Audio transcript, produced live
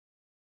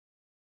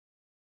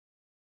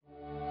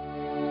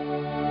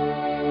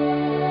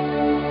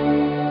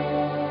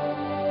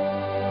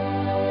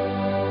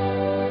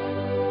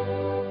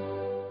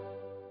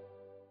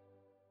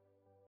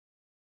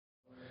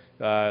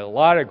A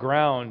lot of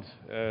ground,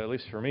 at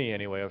least for me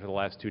anyway, over the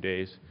last 2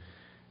 days.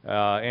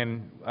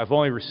 And I've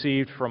only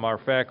received from our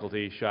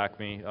faculty, shocked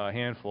me, a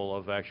handful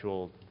of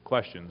actual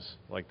questions,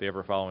 like they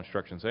ever follow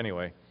instructions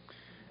anyway.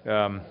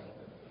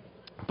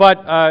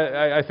 But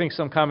I think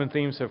some common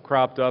themes have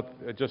cropped up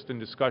just in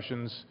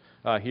discussions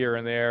here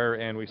and there,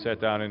 and we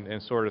sat down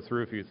and sorted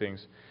through a few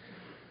things.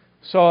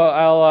 So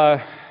I'll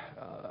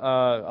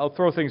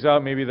throw things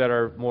out maybe that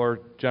are more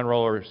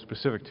general or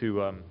specific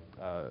to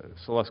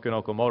Saleska and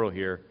Okamoto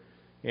here.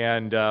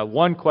 And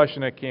one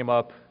question that came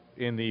up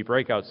in the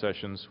breakout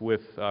sessions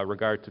with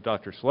regard to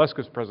Dr.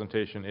 Saleska's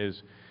presentation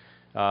is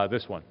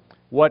this one.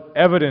 What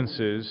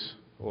evidences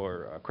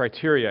or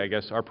criteria, I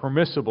guess, are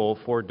permissible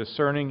for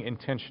discerning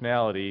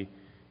intentionality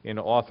in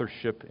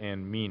authorship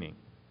and meaning?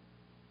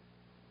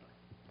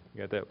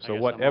 You got that? So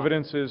what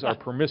evidences are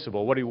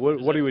permissible? What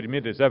do you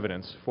admit as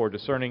evidence for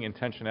discerning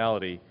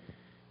intentionality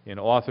in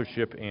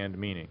authorship and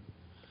meaning,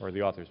 or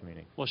the author's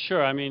meaning? Well,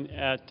 sure. I mean,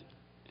 at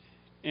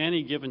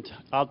any given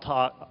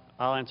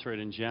I'll answer it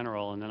in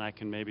general, and then I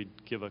can maybe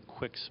give a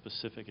quick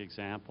specific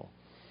example.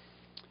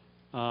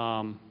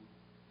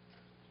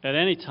 At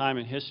any time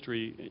in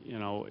history, you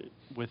know,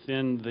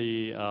 within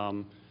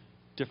the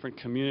different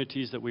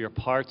communities that we are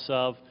parts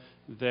of,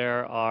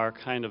 there are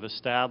kind of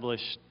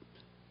established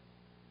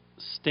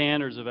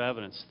standards of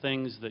evidence,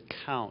 things that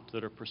count,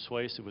 that are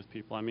persuasive with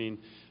people. I mean,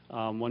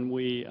 when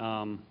we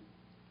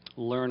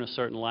learn a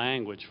certain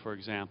language, for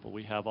example,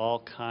 we have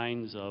all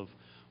kinds of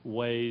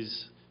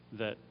ways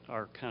that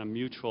are kind of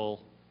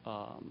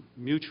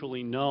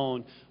mutually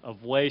known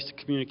of ways to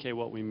communicate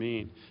what we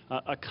mean.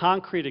 A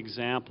concrete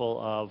example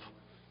of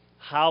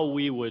how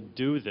we would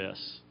do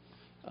this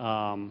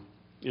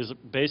is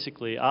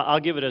basically, I'll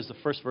give it as the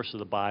first verse of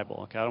the Bible.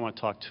 Okay, I don't want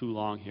to talk too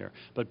long here.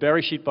 But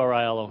Bereshit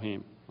bara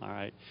Elohim. All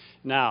right.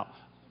 Now,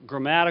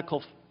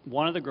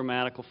 one of the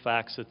grammatical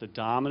facts that the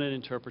dominant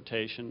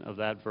interpretation of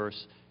that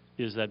verse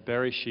is that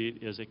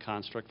Bereshit is a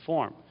construct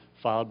form,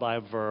 followed by a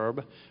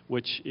verb,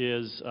 which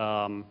is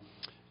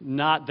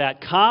not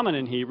that common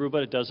in Hebrew,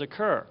 but it does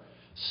occur.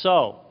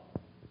 So,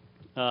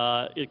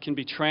 it can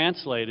be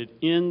translated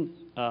in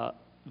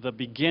the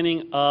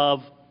beginning of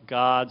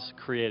God's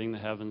creating the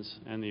heavens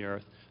and the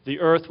earth. The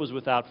earth was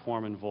without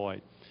form and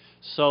void.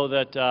 So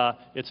that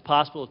it's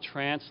possible to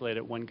translate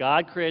it, when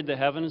God created the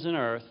heavens and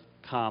earth,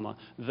 comma,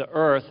 the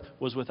earth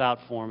was without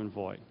form and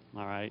void.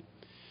 All right?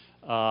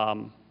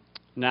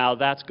 Now,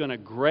 that's going to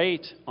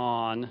grate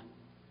on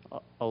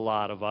a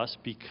lot of us,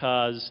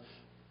 because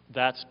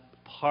that's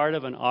part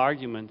of an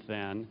argument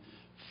then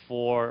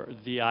for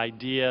the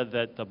idea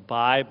that the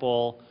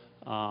Bible,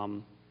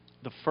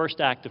 the first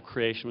act of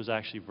creation was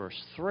actually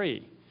verse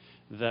 3,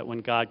 that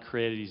when God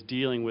created, he's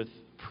dealing with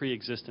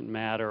pre-existent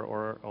matter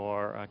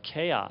or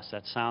chaos.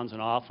 That sounds an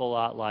awful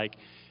lot like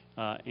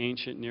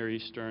ancient Near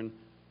Eastern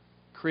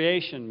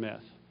creation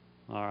myth,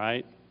 all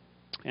right?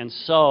 And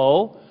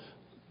so,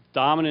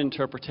 dominant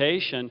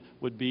interpretation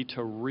would be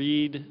to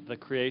read the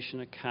creation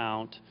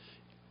account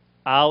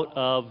out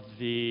of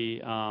the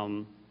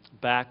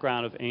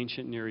background of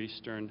ancient Near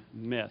Eastern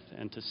myth,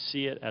 and to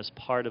see it as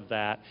part of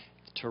that,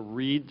 to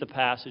read the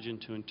passage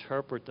and to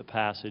interpret the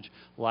passage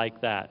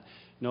like that.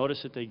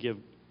 Notice that they give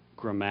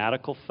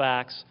grammatical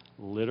facts,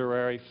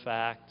 literary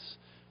facts,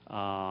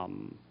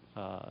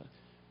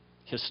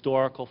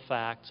 historical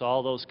facts,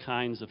 all those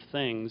kinds of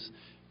things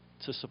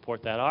to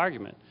support that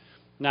argument.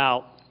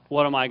 Now,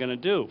 what am I going to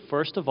do?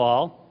 First of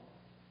all,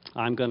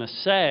 I'm going to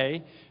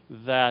say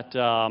that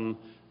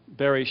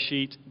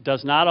Bereshit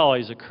does not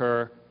always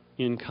occur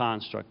in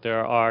construct.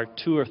 There are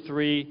 2 or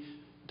 3,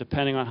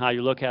 depending on how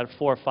you look at it,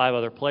 4 or 5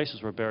 other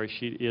places where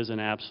Bereshit is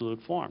an absolute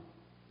form.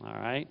 All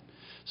right?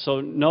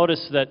 So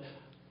notice that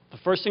the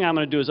first thing I'm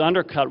going to do is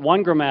undercut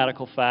one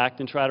grammatical fact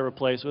and try to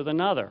replace it with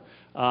another.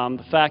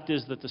 The fact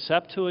is that the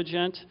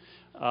Septuagint,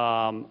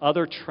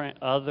 other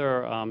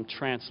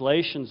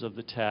translations of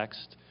the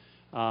text,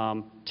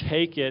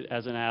 take it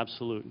as an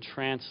absolute and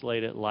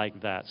translate it like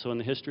that. So in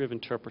the history of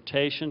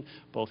interpretation,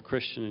 both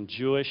Christian and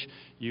Jewish,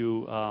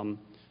 you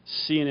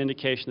see an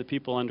indication that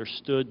people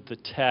understood the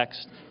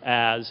text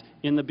as,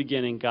 in the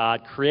beginning,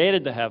 God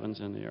created the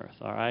heavens and the earth.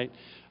 All right?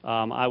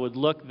 I would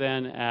look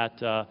then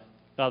at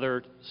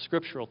other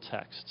scriptural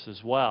texts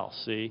as well,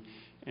 see?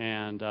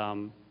 And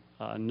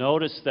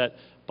notice that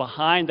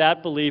behind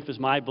that belief is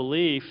my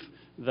belief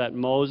that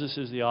Moses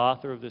is the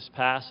author of this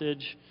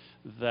passage,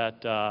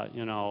 that,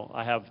 you know,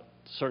 I have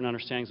certain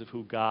understandings of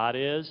who God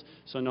is.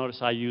 So notice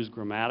I use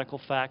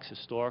grammatical facts,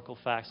 historical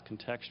facts,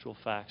 contextual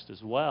facts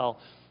as well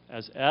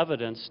as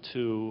evidence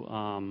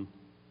to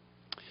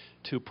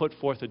put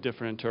forth a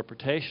different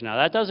interpretation. Now,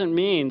 that doesn't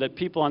mean that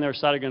people on their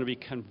side are going to be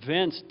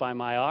convinced by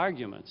my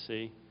argument,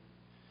 see?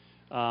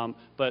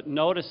 But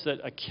notice that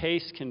a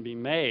case can be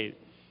made,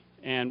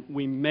 and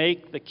we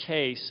make the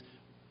case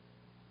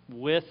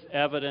with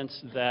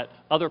evidence that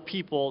other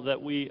people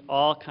that we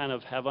all kind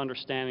of have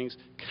understandings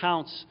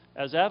counts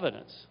as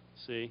evidence,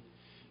 see?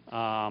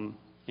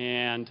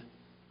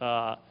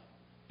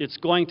 It's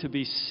going to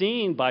be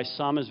seen by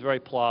some as very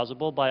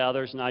plausible, by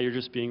others, now you're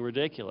just being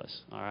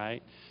ridiculous, all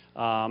right?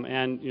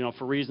 and, you know,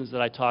 for reasons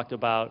that I talked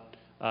about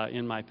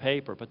in my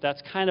paper. But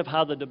that's kind of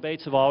how the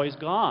debates have always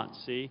gone,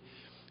 see?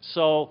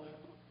 So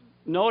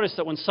notice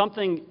that when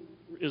something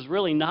is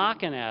really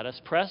knocking at us,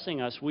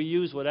 pressing us, we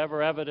use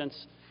whatever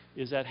evidence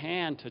is at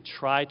hand to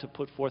try to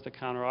put forth a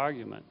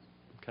counter-argument,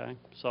 okay?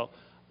 So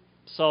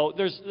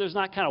there's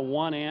not kind of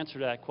one answer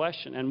to that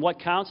question. And what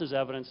counts as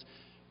evidence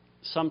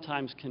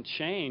sometimes can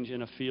change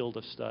in a field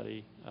of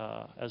study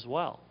as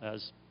well,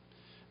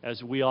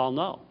 as we all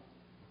know.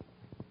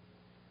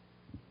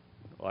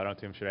 Well, I don't know,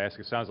 Tim, should I ask?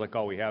 It sounds like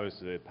all we have is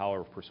the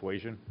power of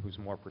persuasion. Who's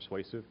more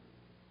persuasive?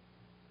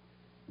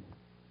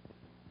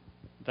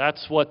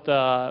 That's what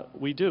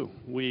we do.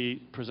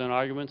 We present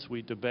arguments,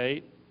 we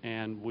debate,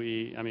 and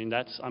I mean,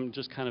 I'm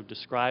just kind of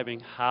describing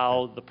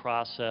how the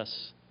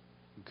process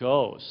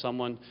goes.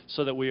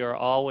 So that we are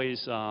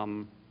always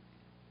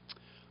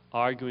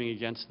arguing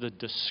against the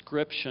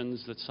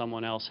descriptions that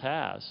someone else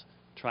has,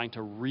 trying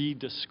to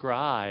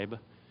re-describe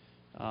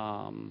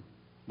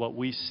what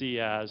we see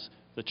as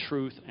the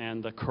truth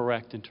and the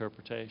correct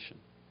interpretation.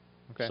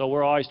 Okay. So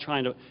we're always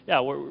trying to,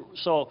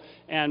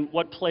 and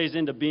what plays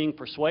into being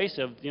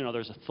persuasive, you know,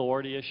 there's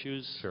authority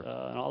issues, sure,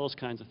 and all those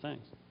kinds of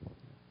things.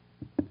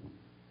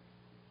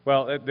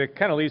 Well, that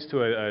kind of leads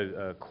to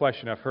a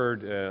question I've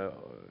heard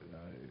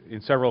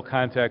in several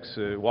contexts,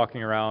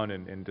 walking around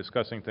and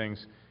discussing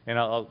things. And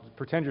I'll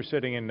pretend you're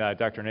sitting in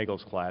Dr.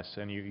 Nagel's class,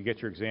 and you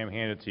get your exam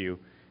handed to you,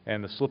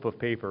 and the slip of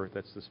paper,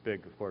 that's this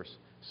big, of course,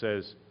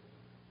 says,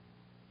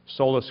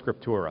 Sola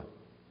Scriptura.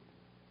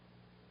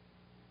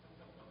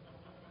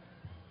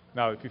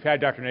 Now, if you've had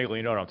Dr. Nagel,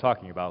 you know what I'm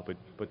talking about,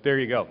 but there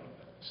you go.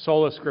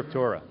 Sola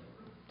Scriptura.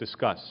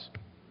 Discuss.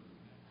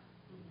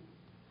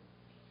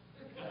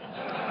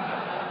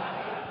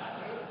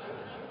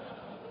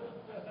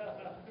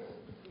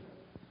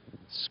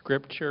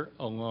 Scripture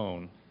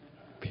alone,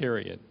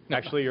 period.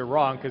 Actually, you're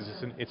wrong, because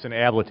it's an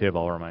ablative,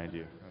 I'll remind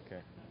you.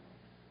 Okay.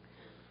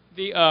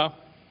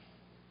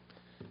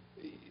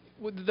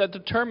 The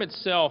term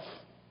itself,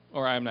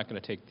 or I'm not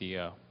going to take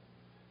the,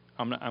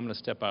 I'm going to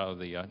step out of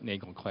the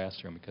Nagel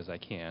classroom because I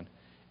can.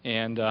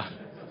 And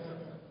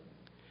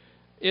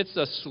it's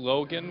a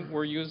slogan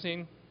we're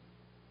using.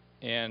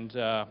 And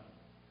I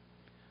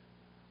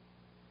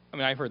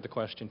mean, I've heard the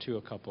question too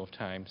a couple of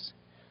times.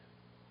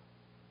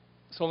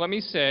 So let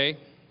me say,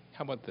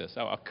 how about this?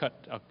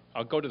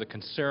 I'll go to the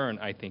concern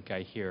I think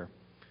I hear.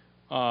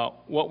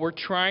 What we're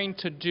trying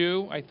to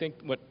do, I think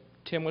what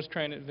Tim was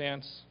trying to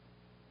advance,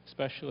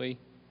 especially,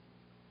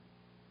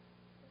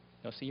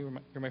 now see, you're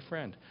my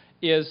friend,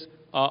 is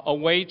a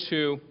way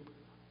to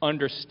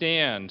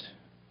understand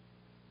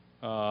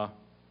sola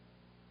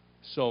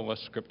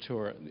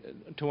scriptura,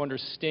 to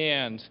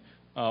understand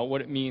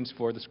what it means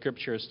for the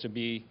Scriptures to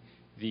be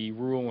the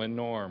rule and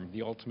norm,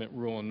 the ultimate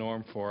rule and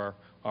norm for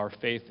our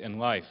faith and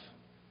life.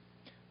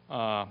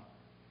 But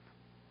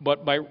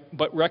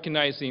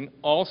recognizing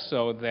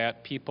also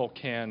that people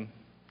can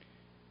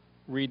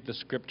read the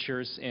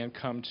Scriptures and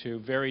come to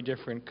very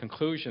different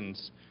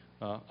conclusions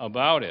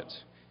about it.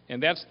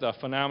 And that's the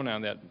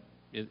phenomenon that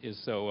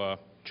is so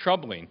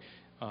troubling.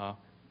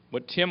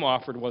 What Tim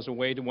offered was a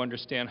way to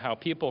understand how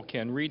people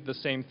can read the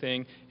same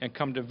thing and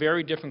come to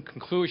very different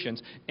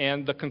conclusions,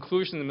 and the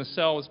conclusions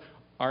themselves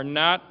are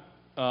not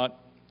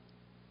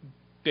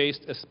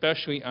based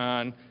especially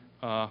on,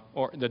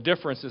 or the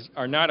differences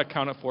are not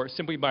accounted for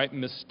simply by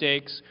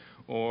mistakes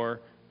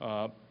or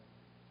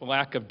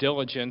lack of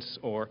diligence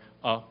or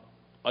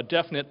a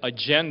definite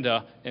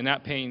agenda and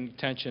not paying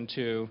attention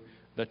to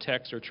the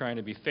text or trying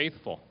to be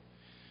faithful.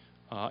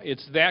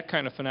 It's that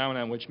kind of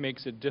phenomenon which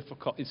makes it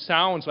difficult. It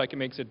sounds like it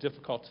makes it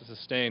difficult to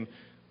sustain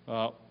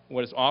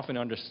what is often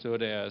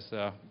understood as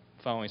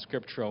following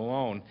Scripture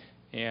alone.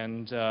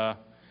 And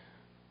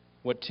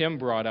what Tim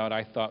brought out,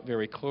 I thought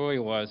very clearly,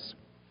 was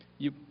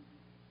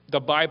the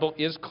Bible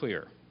is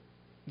clear.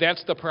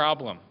 That's the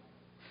problem.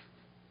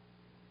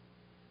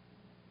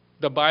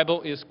 The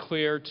Bible is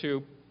clear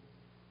to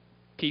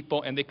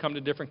people, and they come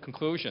to different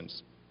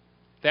conclusions.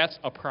 That's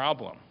a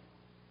problem.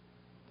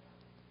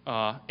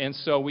 And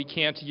so we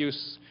can't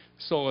use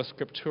sola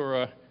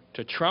scriptura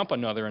to trump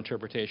another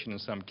interpretation in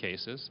some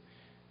cases.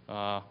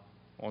 Well,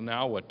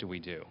 now what do we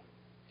do?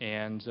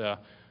 And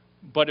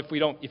but if you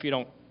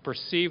don't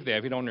perceive that,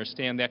 if you don't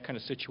understand that kind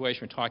of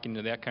situation, we're talking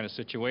to that kind of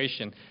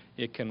situation,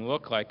 it can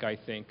look like, I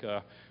think,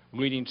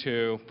 leading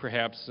to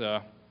perhaps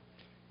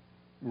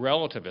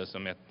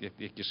relativism at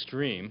the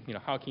extreme. You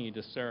know, how can you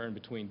discern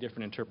between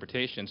different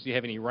interpretations? Do you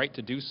have any right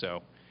to do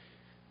so?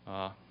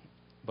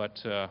 But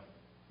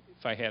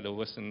if I had to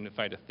listen, if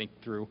I had to think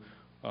through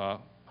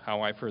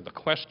how I've heard the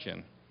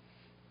question,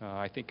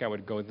 I think I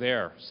would go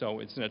there. So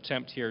it's an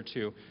attempt here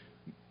to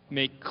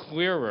make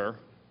clearer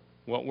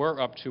what we're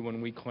up to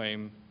when we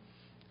claim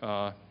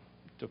to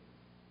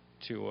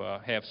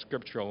have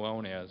Scripture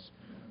alone as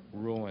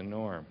rule and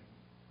norm.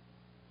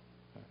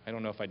 I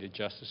don't know if I did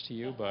justice to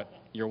you, but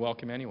you're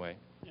welcome anyway.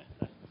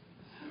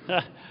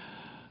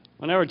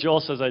 Whenever Joel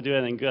says I do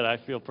anything good, I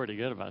feel pretty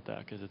good about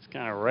that because it's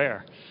kind of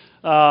rare.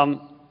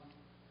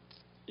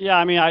 Yeah,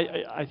 I mean,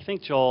 I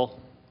think, Joel,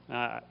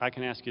 I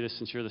can ask you this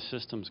since you're the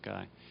systems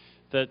guy,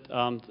 that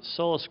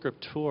sola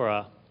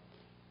scriptura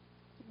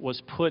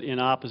was put in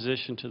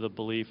opposition to the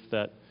belief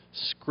that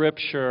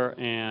Scripture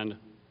and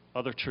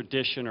other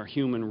tradition or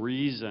human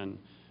reason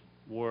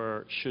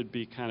should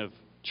be kind of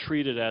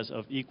treated as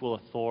of equal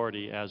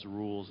authority as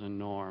rules and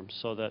norms,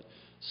 so that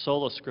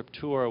sola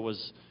scriptura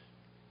was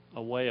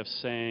a way of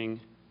saying,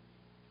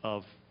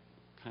 of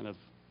kind of,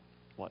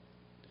 what,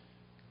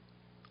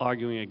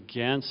 arguing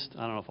against,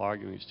 I don't know if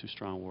arguing is too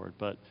strong a word,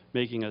 but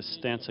making a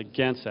stance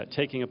against that,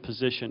 taking a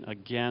position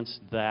against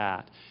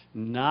that,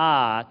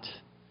 not,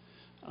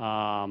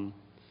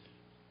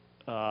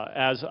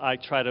 as I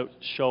try to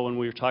show when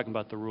we were talking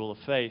about the rule of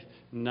faith,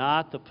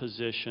 not the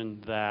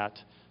position that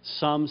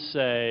some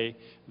say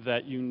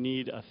that you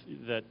need,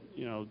 that,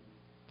 you know,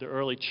 the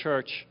early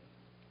church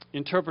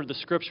interpreted the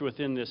Scripture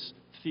within this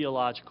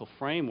theological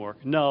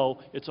framework. No,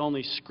 it's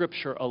only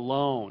Scripture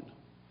alone.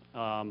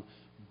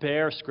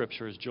 Bare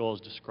Scripture, as Joel's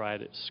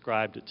described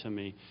it to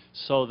me,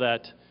 so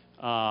that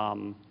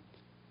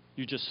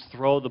you just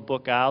throw the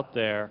book out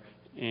there,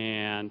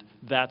 and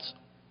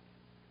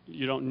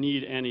you don't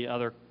need any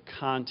other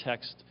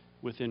context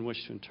within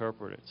which to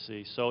interpret it.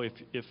 See, so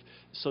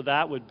so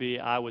that would be,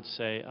 I would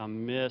say, a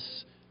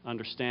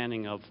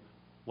misunderstanding of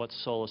what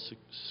sola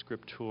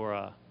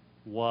scriptura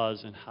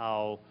was and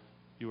how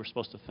you were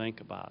supposed to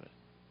think about it.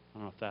 I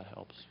don't know if that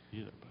helps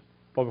either. But.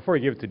 Well, before I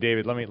give it to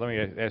David, let me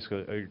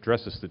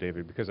address this to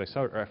David, because I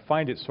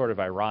find it sort of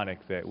ironic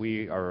that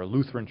we are a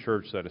Lutheran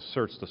church that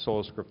asserts the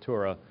sola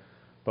scriptura,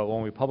 but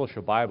when we publish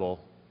a Bible,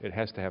 it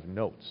has to have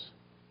notes.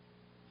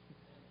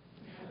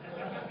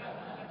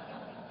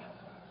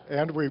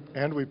 And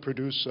we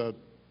produce a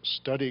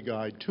study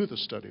guide to the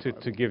study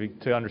Bible.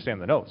 To understand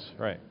the notes,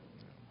 right?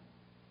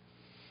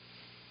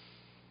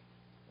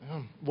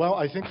 Well,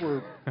 I think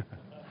we're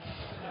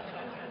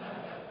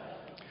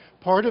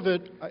part of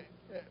it.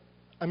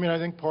 I mean, I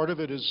think part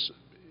of it is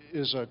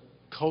a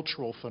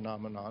cultural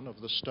phenomenon of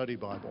the study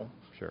Bible.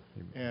 Sure.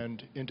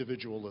 And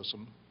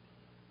individualism,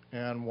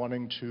 and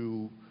wanting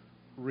to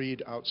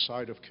read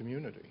outside of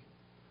community,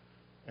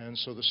 and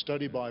so the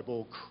study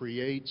Bible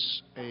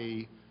creates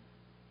a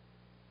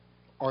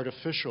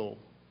artificial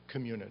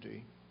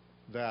community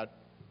that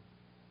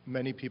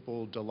many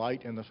people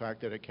delight in the fact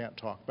that it can't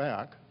talk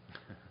back.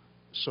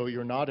 So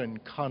you're not in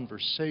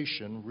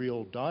conversation,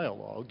 real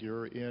dialogue.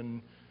 You're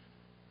in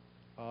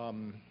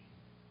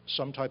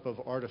some type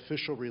of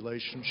artificial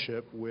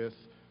relationship with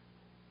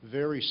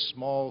very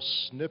small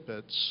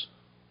snippets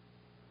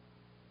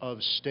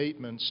of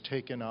statements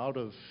taken out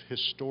of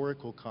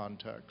historical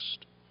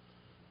context.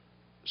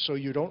 So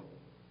you don't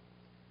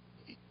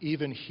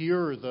even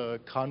hear the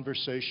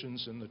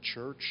conversations in the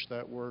church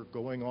that were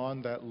going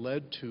on that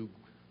led to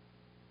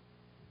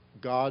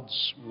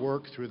God's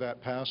work through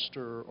that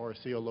pastor or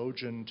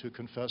theologian to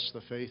confess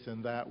the faith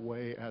in that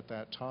way at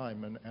that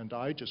time. And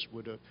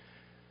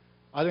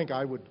I think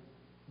I would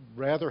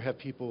rather have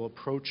people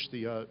approach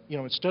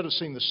instead of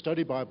seeing the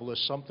study Bible as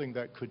something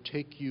that could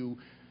take you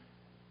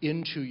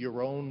into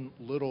your own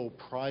little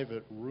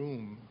private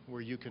room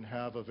where you can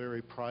have a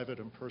very private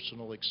and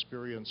personal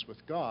experience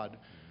with God,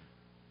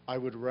 I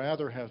would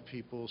rather have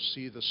people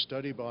see the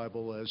study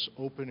Bible as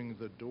opening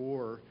the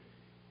door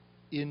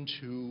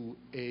into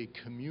a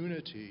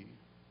community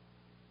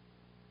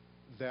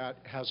that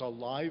has a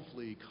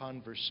lively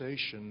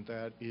conversation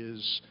that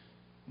is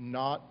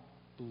not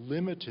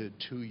limited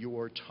to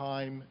your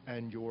time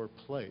and your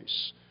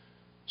place,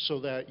 so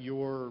that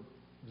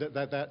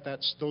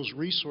those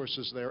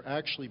resources there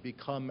actually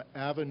become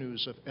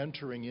avenues of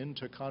entering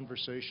into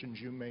conversations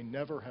you may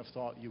never have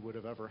thought you would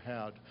have ever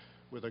had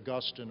with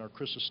Augustine or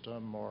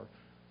Chrysostom or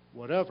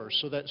whatever,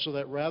 so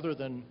that rather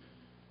than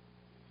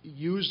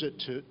use it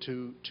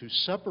to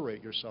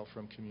separate yourself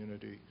from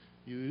community,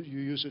 you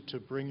use it to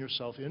bring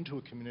yourself into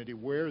a community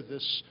where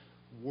this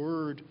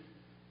word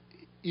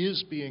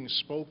is being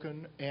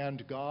spoken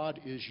and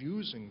God is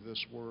using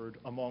this word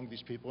among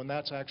these people, and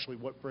that's actually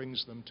what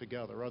brings them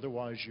together.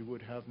 Otherwise, you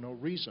would have no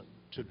reason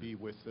to be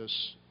with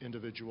this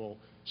individual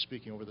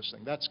speaking over this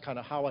thing. That's kind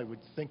of how I would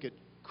think it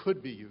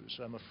could be used.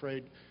 I'm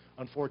afraid,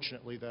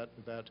 unfortunately, that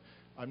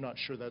I'm not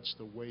sure that's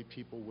the way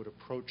people would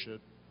approach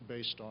it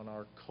based on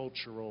our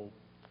cultural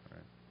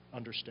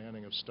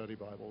understanding of study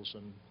Bibles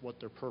and what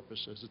their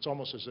purpose is. It's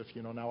almost as if,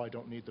 now I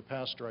don't need the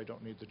pastor, I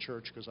don't need the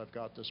church, because I've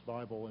got this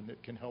Bible and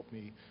it can help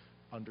me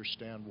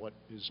understand what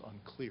is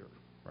unclear.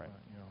 Right.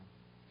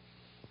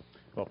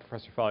 Well,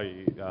 Professor Fowl,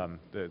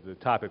 the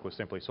topic was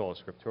simply sola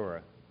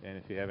scriptura, and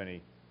if you have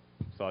any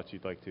thoughts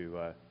you'd like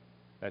to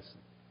that's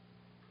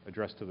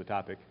addressed to the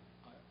topic.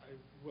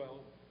 Well,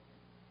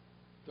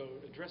 though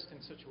addressed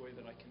in such a way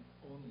that I can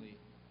only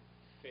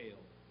fail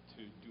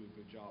to do a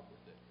good job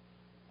with it.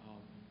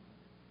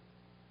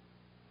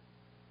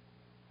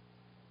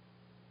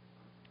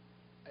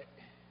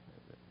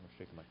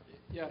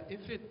 Yeah,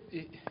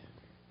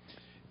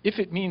 if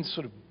it means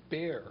sort of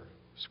bare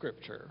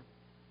Scripture,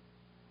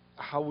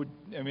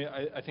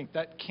 I think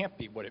that can't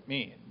be what it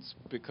means,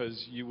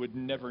 because you would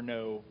never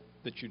know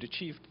that you'd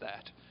achieved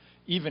that.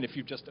 even if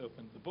you just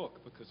opened the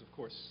book, because of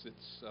course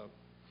it's,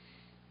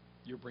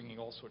 you're bringing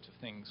all sorts of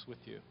things with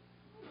you.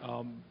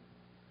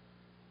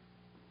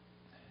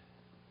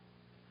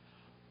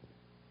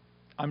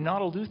 I'm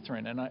not a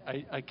Lutheran, and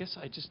I guess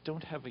I just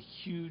don't have a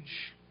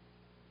huge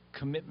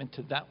commitment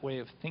to that way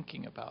of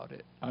thinking about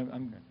it.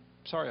 I'm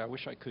sorry, I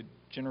wish I could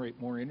generate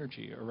more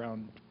energy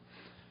around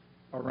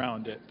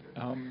it.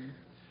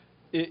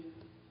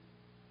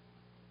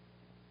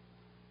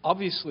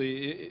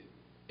 Obviously,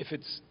 if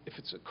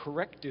it's a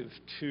corrective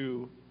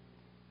to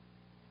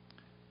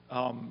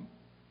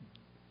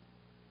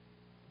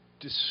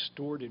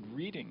distorted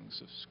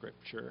readings of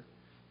Scripture,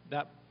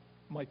 that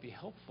might be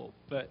helpful,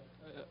 but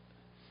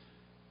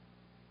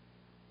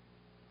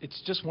it's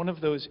just one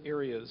of those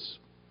areas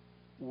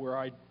where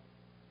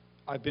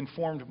I've been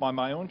formed by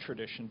my own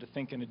tradition to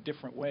think in a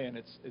different way, and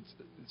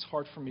it's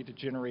hard for me to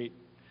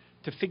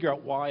figure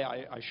out why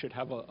I should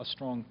have a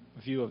strong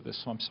view of this.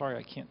 So I'm sorry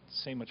I can't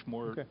say much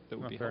more that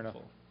would be fair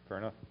helpful. Enough. Fair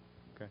enough.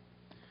 Okay.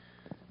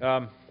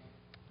 Let's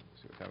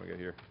see what time we got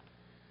here.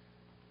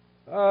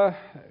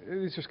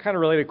 These are kind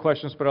of related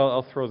questions, but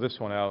I'll throw this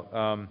one out.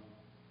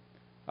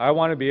 I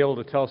want to be able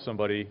to tell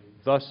somebody,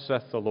 "Thus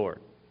saith the Lord."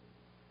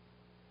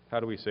 How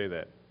do we say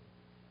that?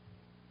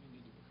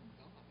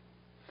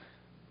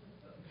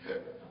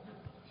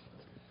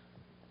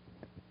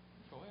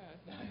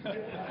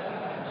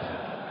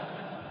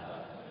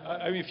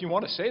 I mean, if you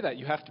want to say that,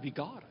 you have to be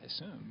God, I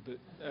assume.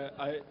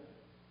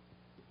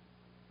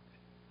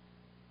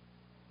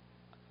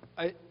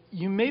 But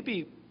you may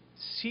be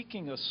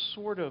seeking a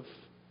sort of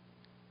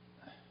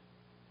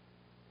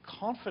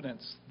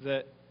confidence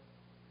that,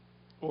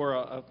 or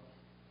a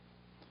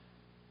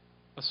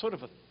sort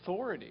of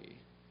authority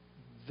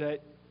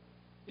that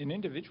an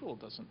individual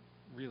doesn't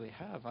really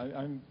have.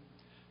 I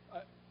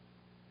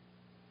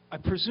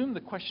presume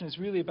the question is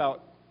really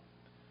about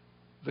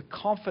the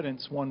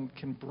confidence one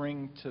can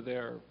bring to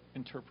their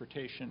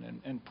interpretation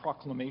and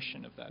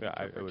proclamation of that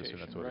interpretation. I would assume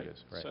that's what it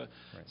is. Right.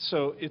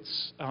 So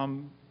it's,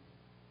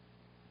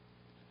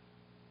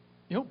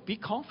 be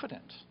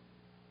confident.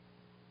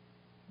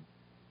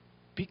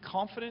 Be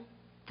confident,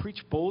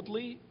 preach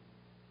boldly,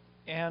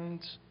 and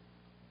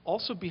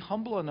also be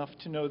humble enough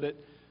to know that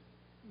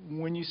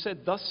when you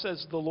said, "Thus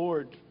says the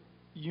Lord,"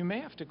 you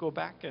may have to go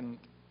back and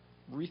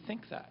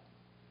rethink that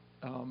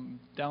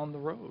down the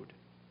road.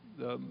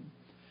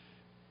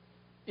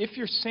 If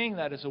you're saying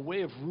that as a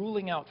way of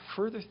ruling out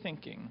further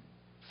thinking,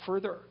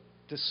 further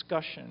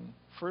discussion,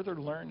 further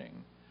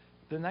learning,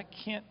 then that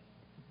can't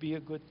be a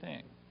good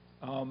thing.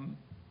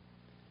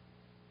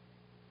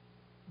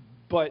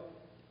 But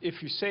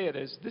if you say it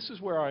as, this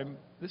is where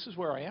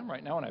I am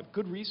right now, and I have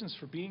good reasons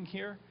for being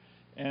here,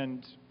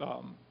 and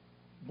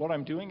what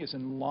I'm doing is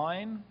in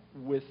line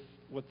with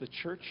what the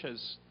church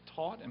has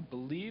taught and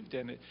believed,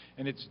 and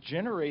it's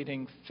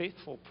generating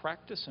faithful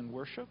practice and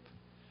worship,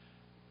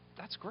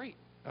 that's great.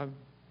 I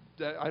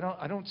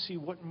don't see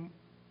what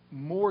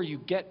more you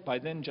get by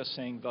then just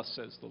saying, "Thus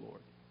says the Lord."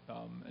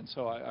 And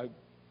so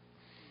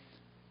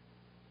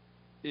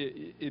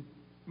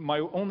my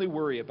only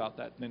worry about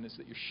that then is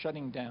that you're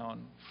shutting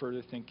down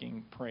further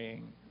thinking,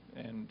 praying,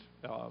 and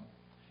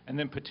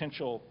then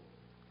potential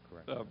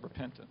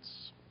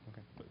repentance.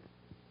 Okay.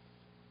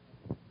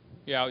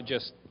 Yeah,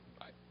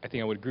 I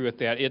think I would agree with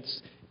that.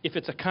 If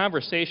it's a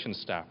conversation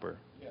stopper,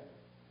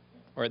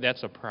 or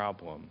that's a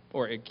problem,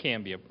 or it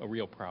can be a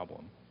real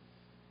problem,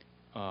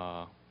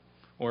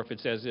 or if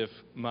it's as if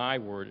my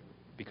word,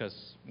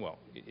 because, well,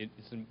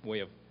 it's a way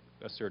of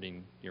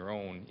asserting your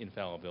own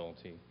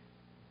infallibility,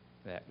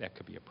 that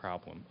could be a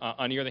problem.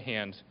 On the other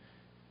hand,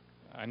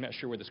 I'm not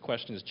sure where this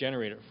question is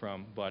generated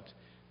from, but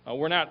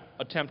we're not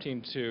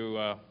attempting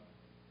to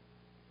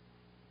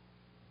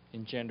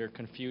engender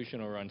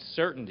confusion or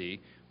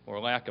uncertainty or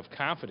lack of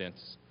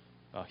confidence.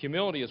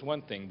 Humility is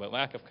one thing, but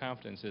lack of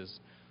confidence is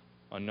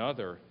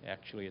another.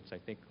 Actually, it's, I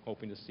think,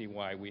 hoping to see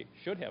why we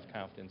should have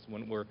confidence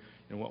when we're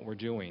in what we're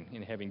doing,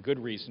 and having good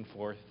reason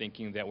for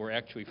thinking that we're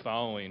actually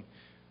following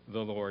the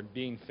Lord,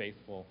 being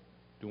faithful,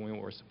 doing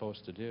what we're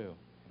supposed to do.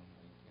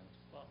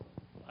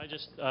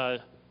 Well,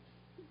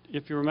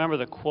 if you remember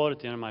the quote at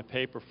the end of my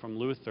paper from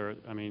Luther,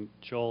 I mean,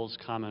 Joel's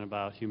comment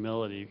about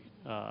humility,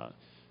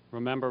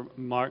 remember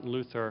Martin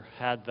Luther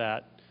had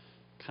that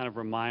kind of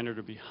reminder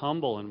to be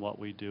humble in what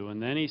we do,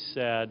 and then he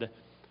said,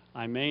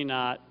 "I may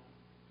not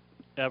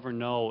ever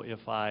know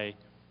if I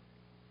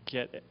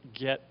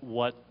get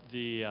what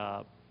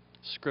the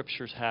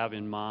Scriptures have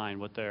in mind,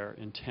 what their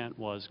intent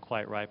was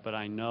quite right, but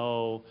I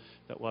know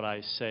that what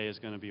I say is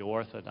going to be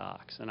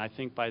orthodox." And I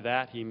think by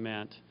that he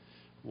meant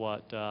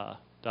what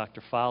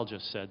Dr. Fowl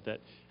just said, that,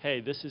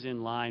 hey, this is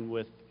in line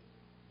with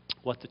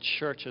what the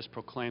church has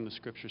proclaimed the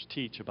Scriptures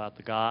teach about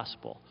the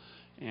gospel.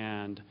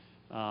 And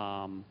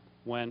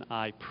when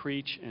I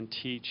preach and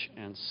teach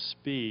and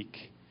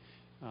speak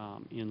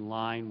in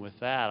line with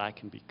that, I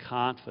can be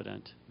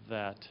confident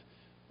that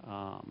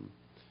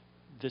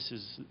this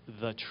is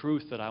the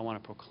truth that I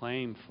want to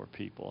proclaim for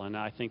people. And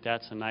I think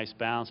that's a nice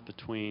balance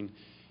between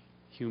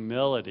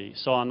humility.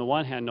 So on the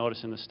one hand,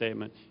 notice in the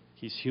statement,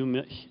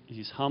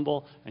 he's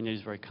humble, and yet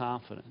he's very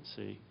confident,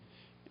 see?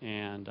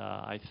 And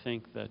I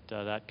think that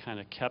that kind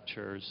of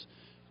captures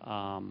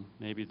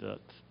maybe the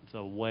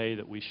way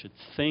that we should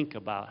think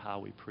about how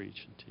we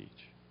preach and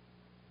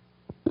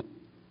teach.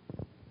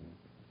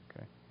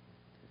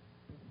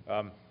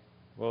 Okay.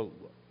 Well,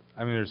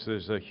 I mean,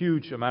 there's a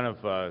huge amount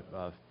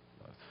of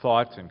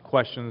thought and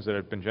questions that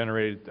have been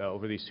generated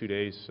over these 2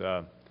 days.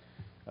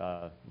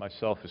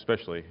 Myself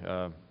especially,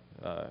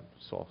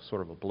 saw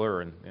sort of a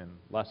blur and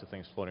lots of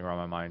things floating around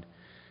my mind.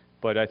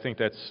 But I think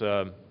that's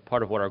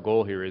part of what our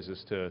goal here is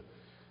to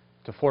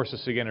force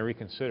us again to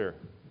reconsider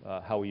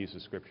how we use the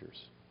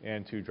Scriptures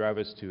and to drive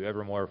us to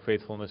ever more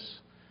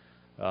faithfulness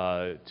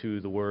to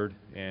the Word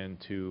and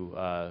to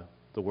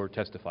the Word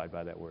testified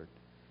by that Word,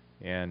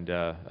 and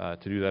to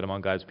do that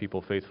among God's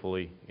people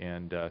faithfully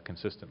and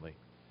consistently.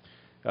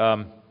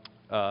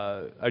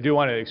 I do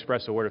want to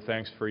express a word of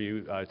thanks for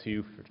you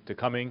for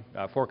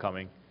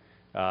coming.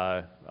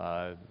 I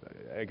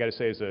got to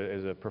say, as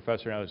a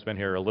professor now who's been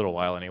here a little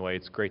while anyway,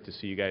 it's great to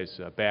see you guys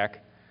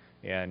back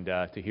and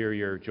to hear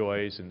your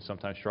joys and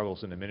sometimes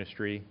struggles in the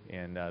ministry,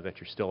 and that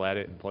you're still at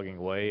it and plugging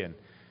away.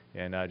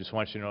 And I just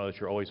want you to know that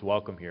you're always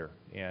welcome here,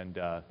 and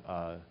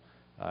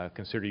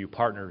consider you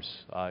partners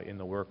in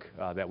the work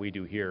that we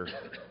do here,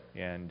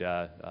 and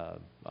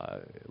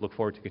look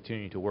forward to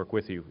continuing to work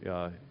with you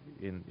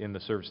in the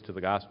service to the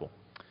gospel.